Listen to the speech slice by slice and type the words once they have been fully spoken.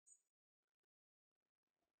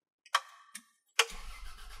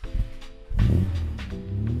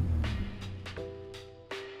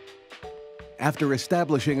After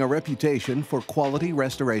establishing a reputation for quality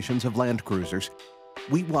restorations of Land Cruisers,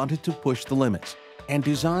 we wanted to push the limits and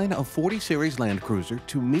design a 40 Series Land Cruiser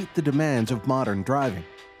to meet the demands of modern driving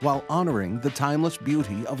while honoring the timeless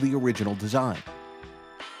beauty of the original design.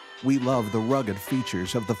 We love the rugged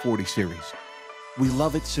features of the 40 Series. We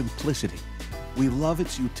love its simplicity. We love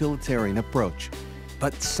its utilitarian approach.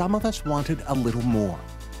 But some of us wanted a little more.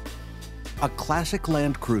 A classic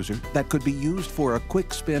Land Cruiser that could be used for a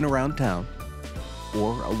quick spin around town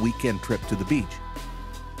or a weekend trip to the beach.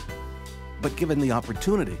 But given the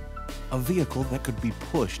opportunity, a vehicle that could be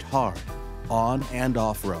pushed hard, on and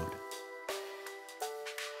off-road.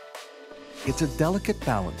 It's a delicate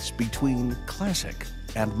balance between classic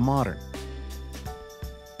and modern.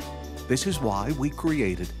 This is why we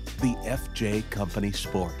created the FJ Company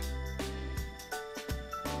Sport.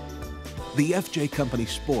 The FJ Company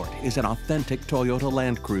Sport is an authentic Toyota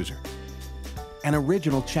Land Cruiser. An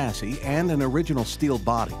original chassis and an original steel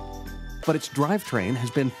body, but its drivetrain has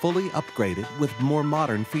been fully upgraded with more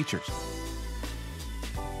modern features.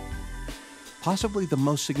 Possibly the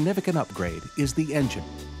most significant upgrade is the engine.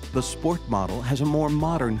 The Sport model has a more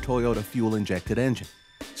modern Toyota fuel-injected engine,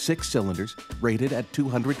 6 cylinders, rated at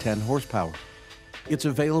 210 horsepower. It's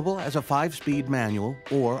available as a 5-speed manual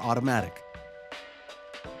or automatic.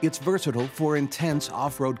 It's versatile for intense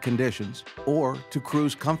off-road conditions or to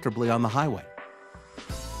cruise comfortably on the highway.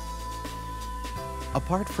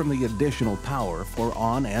 Apart from the additional power for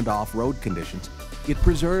on- and off-road conditions, it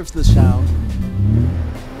preserves the sound,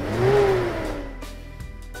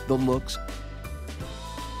 the looks,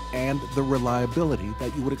 and the reliability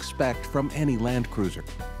that you would expect from any Land Cruiser.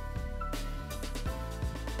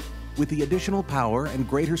 With the additional power and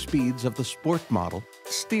greater speeds of the Sport model,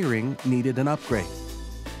 steering needed an upgrade.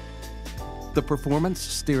 The performance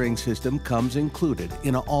steering system comes included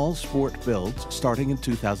in all Sport builds starting in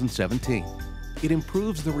 2017. It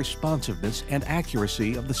improves the responsiveness and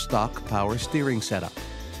accuracy of the stock power steering setup.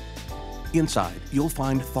 Inside, you'll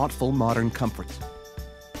find thoughtful modern comforts,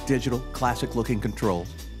 digital classic-looking controls,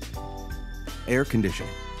 air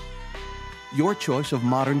conditioning, your choice of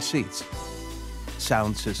modern seats,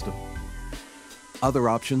 sound system. Other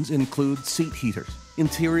options include seat heaters,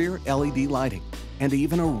 interior LED lighting, and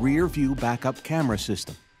even a rear-view backup camera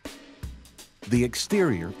system. The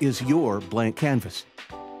exterior is your blank canvas.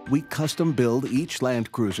 We custom build each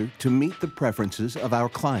Land Cruiser to meet the preferences of our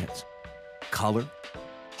clients. Color,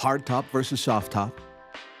 hardtop versus softtop,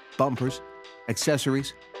 bumpers,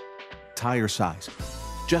 accessories, tire size.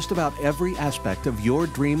 Just about every aspect of your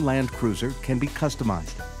dream Land Cruiser can be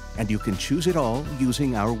customized, and you can choose it all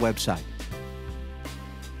using our website.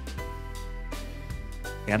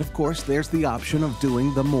 And of course, there's the option of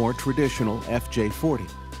doing the more traditional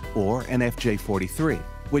FJ40 or an FJ43,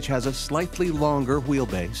 which has a slightly longer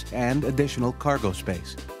wheelbase and additional cargo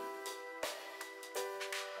space.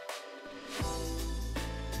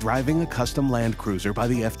 Driving a custom Land Cruiser by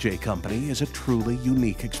the FJ Company is a truly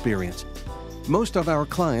unique experience. Most of our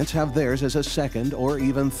clients have theirs as a second or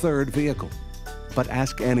even third vehicle. But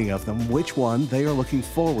ask any of them which one they are looking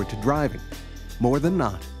forward to driving. More than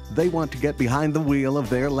not, they want to get behind the wheel of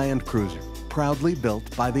their Land Cruiser, proudly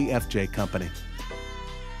built by the FJ Company.